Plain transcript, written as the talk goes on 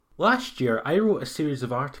Last year, I wrote a series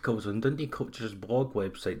of articles on Dundee Culture's blog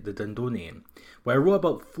website, The Dundonian, where I wrote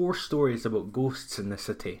about 4 stories about ghosts in the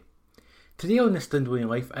city. Today on This Dundonian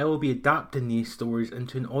Life, I will be adapting these stories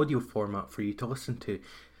into an audio format for you to listen to,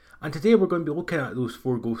 and today we're going to be looking at those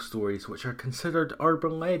 4 ghost stories which are considered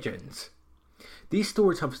urban legends. These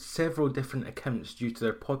stories have several different accounts due to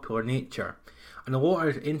their popular nature, and a lot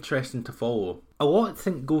are interesting to follow. A lot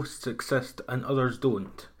think ghosts exist and others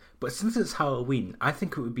don't. But since it's Halloween, I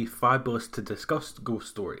think it would be fabulous to discuss ghost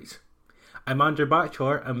stories. I'm Andrew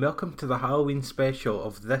Batchelor and welcome to the Halloween special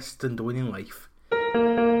of This Dundonian Life.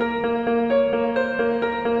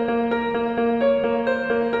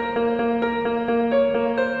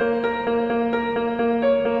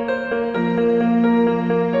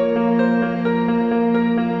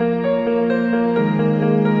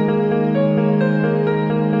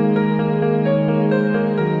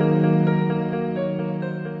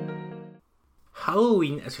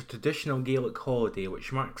 Halloween is a traditional Gaelic holiday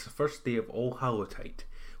which marks the first day of All Hallowtide,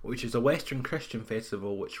 which is a Western Christian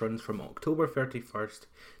festival which runs from October 31st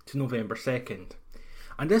to November 2nd.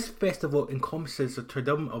 And this festival encompasses the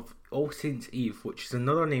Triduum of All Saints' Eve, which is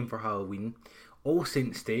another name for Halloween, All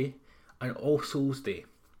Saints' Day, and All Souls' Day.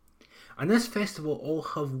 And this festival all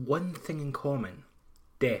have one thing in common: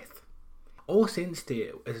 death. All Saints'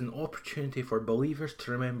 Day is an opportunity for believers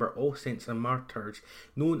to remember all saints and martyrs,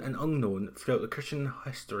 known and unknown, throughout the Christian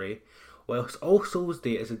history, whilst All Souls'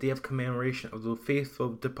 Day is a day of commemoration of the faithful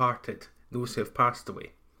departed, those who have passed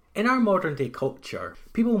away. In our modern day culture,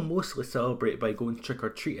 people mostly celebrate by going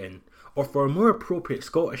trick-or-treating, or for a more appropriate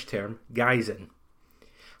Scottish term, guising.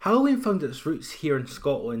 Halloween found its roots here in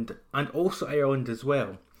Scotland and also Ireland as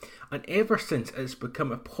well, and ever since it's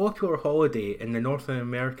become a popular holiday in the North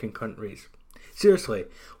American countries. Seriously,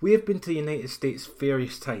 we have been to the United States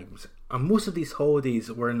various times, and most of these holidays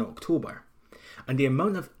were in October, and the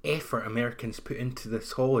amount of effort Americans put into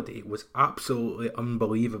this holiday was absolutely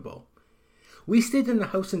unbelievable. We stayed in a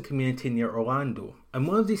housing community near Orlando, and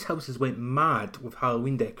one of these houses went mad with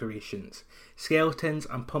Halloween decorations, skeletons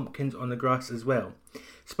and pumpkins on the grass as well,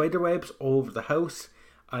 spiderwebs all over the house,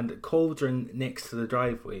 and a cauldron next to the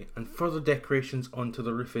driveway, and further decorations onto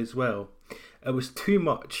the roof as well. It was too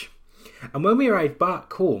much. And when we arrived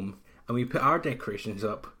back home and we put our decorations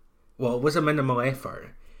up, well, it was a minimal effort.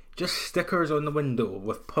 Just stickers on the window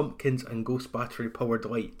with pumpkins and ghost battery powered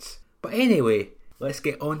lights. But anyway, let's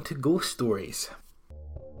get on to ghost stories.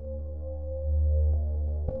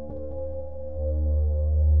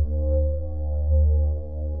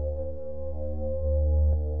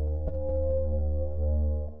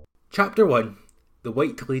 Chapter 1. The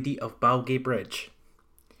White Lady of Balgay Bridge.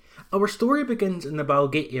 Our story begins in the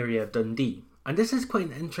Balgate area of Dundee, and this is quite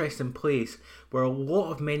an interesting place where a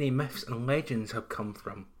lot of many myths and legends have come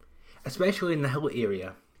from, especially in the hill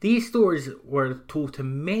area. These stories were told to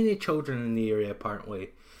many children in the area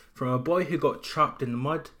apparently, from a boy who got trapped in the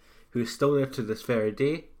mud, who is still there to this very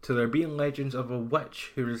day, to there being legends of a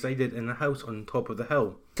witch who resided in a house on top of the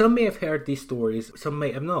hill. Some may have heard these stories, some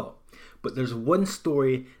might have not, but there's one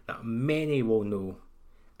story that many will know,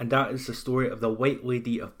 and that is the story of the White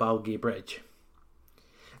Lady of Balgay Bridge.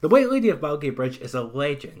 The White Lady of Balgay Bridge is a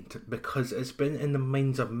legend because it's been in the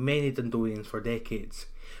minds of many Dundonians for decades,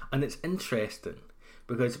 and it's interesting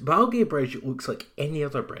because Balgay Bridge looks like any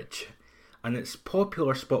other bridge, and it's a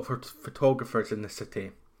popular spot for photographers in the city.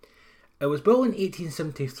 It was built in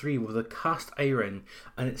 1873 with a cast iron,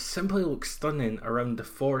 and it simply looks stunning around the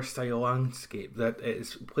forest-style landscape that it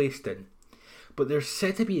is placed in. But there's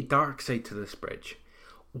said to be a dark side to this bridge,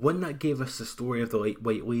 one that gave us the story of the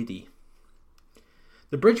White Lady.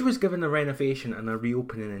 The bridge was given a renovation and a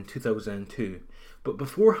reopening in 2002, but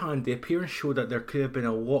beforehand the appearance showed that there could have been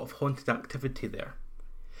a lot of haunted activity there.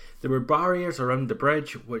 There were barriers around the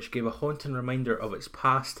bridge which gave a haunting reminder of its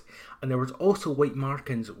past, and there was also white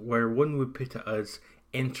markings where one would put it as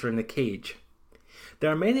 "entering the cage." There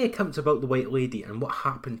are many accounts about the White Lady and what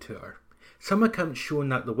happened to her. Some accounts showing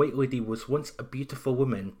that the White Lady was once a beautiful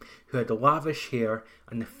woman who had lavish hair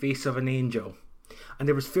and the face of an angel, and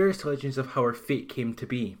there was various legends of how her fate came to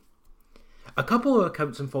be. A couple of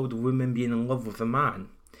accounts involved a woman being in love with a man,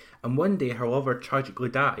 and one day her lover tragically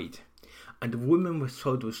died, and the woman was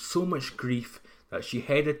filled with so much grief that she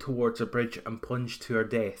headed towards a bridge and plunged to her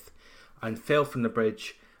death, and fell from the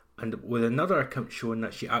bridge, and with another account showing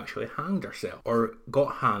that she actually hanged herself, or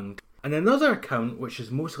got hanged. And another account, which is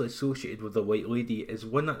mostly associated with the White Lady, is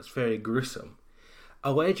one that's very gruesome.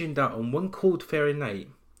 A legend that on one cold fairy night,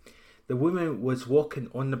 the woman was walking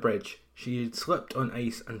on the bridge. She had slipped on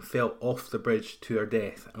ice and fell off the bridge to her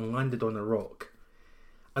death and landed on a rock.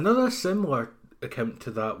 Another similar account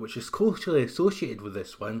to that, which is closely associated with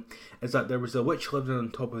this one, is that there was a witch living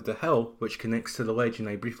on top of the hill, which connects to the legend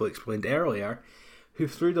I briefly explained earlier, who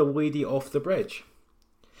threw the lady off the bridge.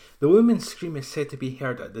 The woman's scream is said to be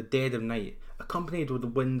heard at the dead of night, accompanied with the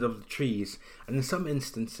wind of the trees, and in some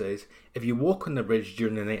instances, if you walk on the bridge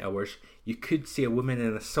during the night hours, you could see a woman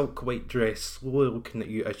in a silk white dress slowly looking at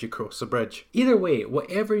you as you cross the bridge. Either way,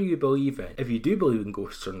 whatever you believe in, if you do believe in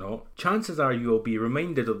ghosts or not, chances are you will be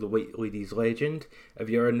reminded of the White Lady's legend if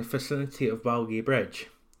you are in the vicinity of Balgay Bridge.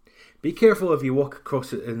 Be careful if you walk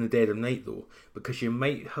across it in the dead of night though, because you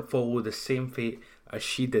might follow the same fate as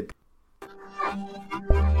she did.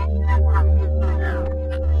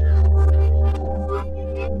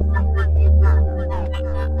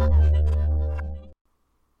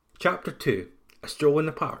 Chapter 2. A Stroll in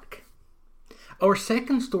the Park. Our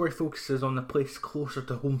second story focuses on a place closer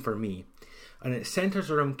to home for me, and it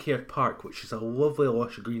centres around Caird Park, which is a lovely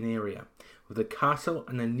lush green area, with a castle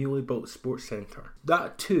and a newly built sports centre.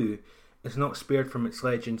 That too is not spared from its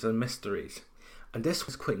legends and mysteries, and this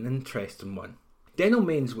was quite an interesting one. Denal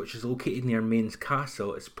Mains, which is located near Mains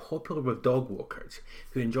Castle, is popular with dog walkers,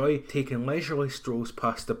 who enjoy taking leisurely strolls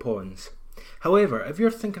past the ponds. However, if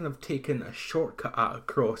you're thinking of taking a shortcut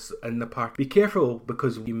across in the park, be careful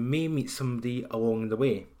because you may meet somebody along the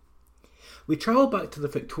way. We travel back to the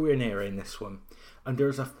Victorian era in this one, and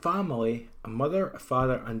there's a family, a mother, a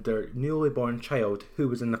father and their newly born child who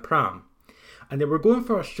was in the pram. And they were going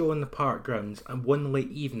for a stroll in the park grounds one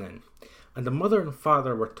late evening, and the mother and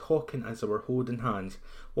father were talking as they were holding hands,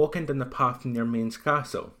 walking down the path near Mains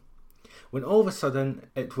Castle. When all of a sudden,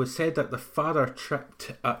 it was said that the father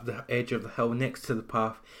tripped at the edge of the hill next to the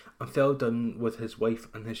path and fell down with his wife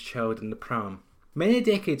and his child in the pram. Many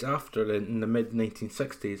decades after, in the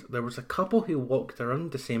mid-1960s, there was a couple who walked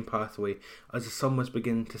around the same pathway as the sun was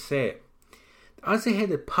beginning to set. As they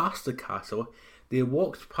headed past the castle, they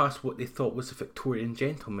walked past what they thought was a Victorian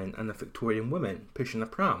gentleman and a Victorian woman pushing a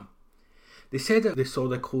pram. They said that they saw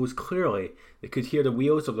their clothes clearly, they could hear the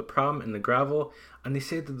wheels of the pram in the gravel, and they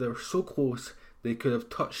said that they were so close they could have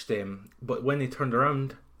touched them, but when they turned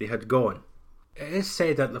around, they had gone. It is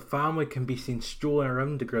said that the family can be seen strolling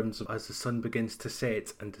around the grounds as the sun begins to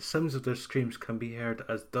set, and the sounds of their screams can be heard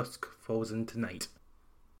as dusk falls into night.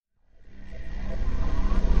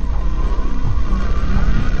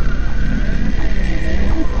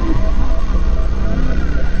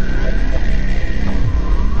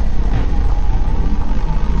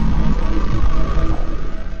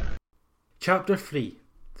 Chapter 3.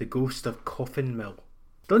 The Ghost of Coffin Mill.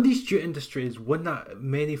 Dundee's jute industry is one that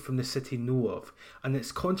many from the city know of, and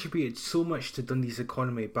it's contributed so much to Dundee's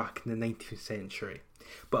economy back in the 19th century.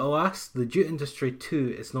 But alas, the jute industry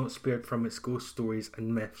too is not spared from its ghost stories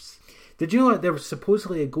and myths. Did you know that there was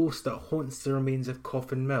supposedly a ghost that haunts the remains of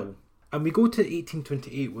Coffin Mill? And we go to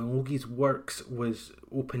 1828 when Logie's Works was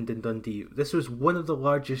opened in Dundee. This was one of the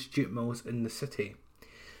largest jute mills in the city.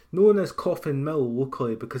 Known as Coffin Mill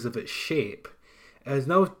locally because of its shape, it has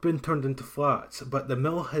now been turned into flats, but the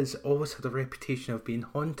mill has always had a reputation of being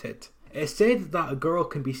haunted. It is said that a girl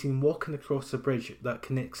can be seen walking across the bridge that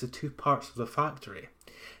connects the two parts of the factory.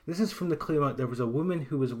 This is from the claim that there was a woman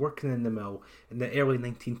who was working in the mill in the early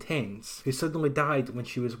 1910s who suddenly died when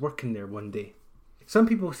she was working there one day. Some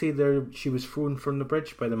people say she was thrown from the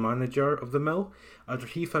bridge by the manager of the mill after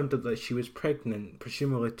he found out that she was pregnant,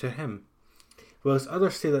 presumably to him, whilst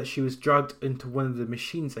others say that she was dragged into one of the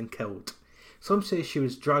machines and killed. Some say she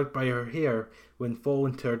was dragged by her hair when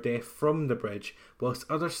falling to her death from the bridge, whilst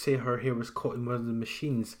others say her hair was caught in one of the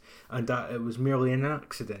machines and that it was merely an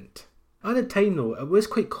accident. At the time though, it was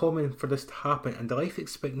quite common for this to happen, and the life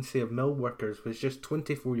expectancy of mill workers was just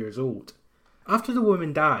 24 years old. After the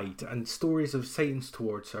woman died and stories of sightings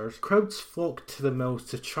towards her, crowds flocked to the mills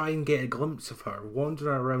to try and get a glimpse of her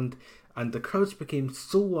wandering around, and the crowds became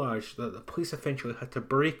so large that the police eventually had to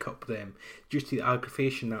break up them due to the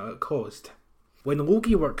aggravation that it caused. When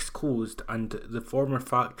Logie Works closed and the former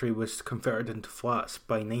factory was converted into flats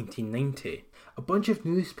by 1990, a bunch of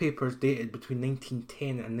newspapers dated between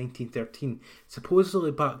 1910 and 1913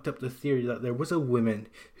 supposedly backed up the theory that there was a woman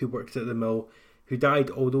who worked at the mill who died,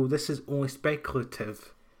 although this is only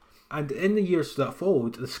speculative. And in the years that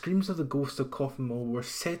followed, the screams of the ghost of Coffin Mill were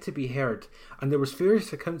said to be heard, and there was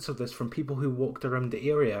various accounts of this from people who walked around the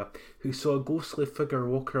area who saw a ghostly figure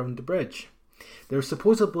walk around the bridge. There were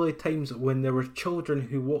supposedly times when there were children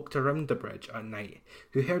who walked around the bridge at night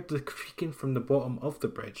who heard the creaking from the bottom of the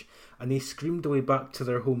bridge, and they screamed away back to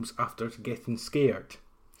their homes after getting scared.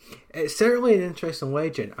 It's certainly an interesting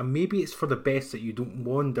legend, and maybe it's for the best that you don't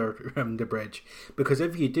wander around the bridge, because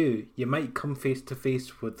if you do, you might come face to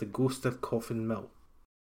face with the ghost of Coffin Mill.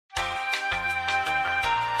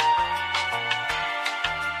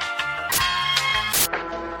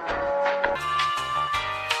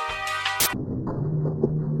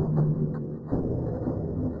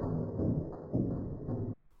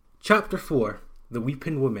 Chapter 4. The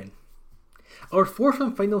Weeping Woman. Our fourth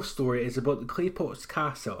and final story is about the Claypots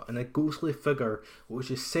Castle and a ghostly figure which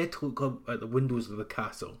is said to look up at the windows of the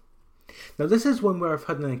castle. Now this is one where I've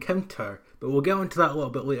had an encounter, but we'll get onto that a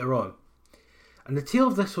little bit later on. And the tale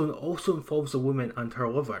of this one also involves a woman and her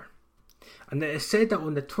lover. And it is said that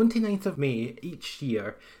on the 29th of May each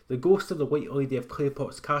year, the ghost of the White Lady of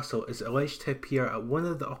Claypots Castle is alleged to appear at one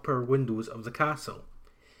of the upper windows of the castle.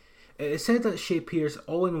 It is said that she appears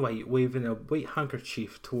all in white, waving a white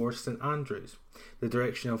handkerchief towards St Andrews, the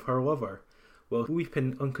direction of her lover, while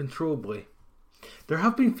weeping uncontrollably. There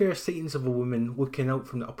have been fair sightings of a woman looking out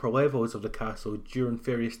from the upper levels of the castle during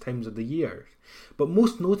various times of the year, but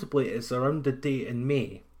most notably it is around the date in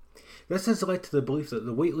May. This has led to the belief that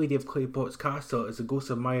the White Lady of Claypots Castle is the ghost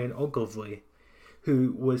of Marion Ogilvy,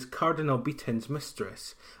 who was Cardinal Beaton's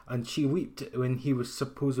mistress, and she wept when he was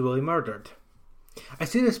supposedly murdered. I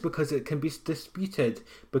say this because it can be disputed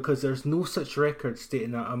because there's no such record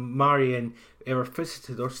stating that Marion ever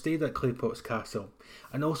visited or stayed at Claypots Castle,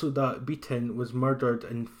 and also that Beaton was murdered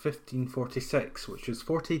in 1546, which was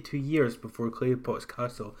 42 years before Claypots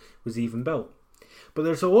Castle was even built. But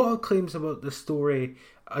there's a lot of claims about the story,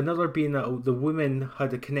 another being that the woman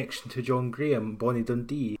had a connection to John Graham, Bonnie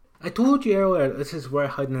Dundee. I told you earlier that this is where I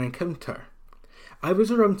had an encounter. I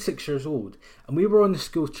was around 6 years old, and we were on the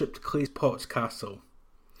school trip to Claypots Castle.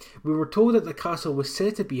 We were told that the castle was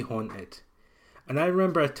said to be haunted, and I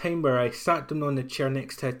remember a time where I sat down on the chair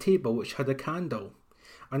next to a table which had a candle,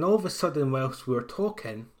 and all of a sudden whilst we were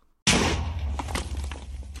talking, it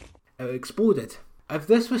exploded. If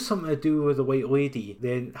this was something to do with the White Lady,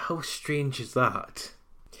 then how strange is that?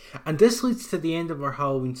 And this leads to the end of our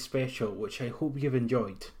Halloween special, which I hope you've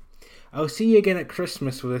enjoyed. I'll see you again at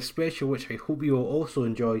Christmas with a special which I hope you will also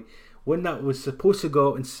enjoy, one that was supposed to go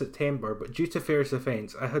out in September, but due to various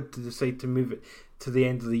events I had to decide to move it to the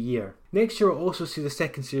end of the year. Next year we'll also see the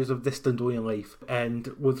second series of This Dundonian Life, and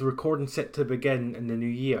with recording set to begin in the new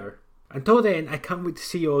year. Until then, I can't wait to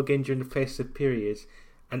see you all again during the festive periods,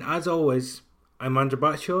 and as always, I'm Andrew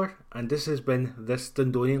Batchelor, and this has been This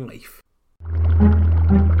Dundonian Life.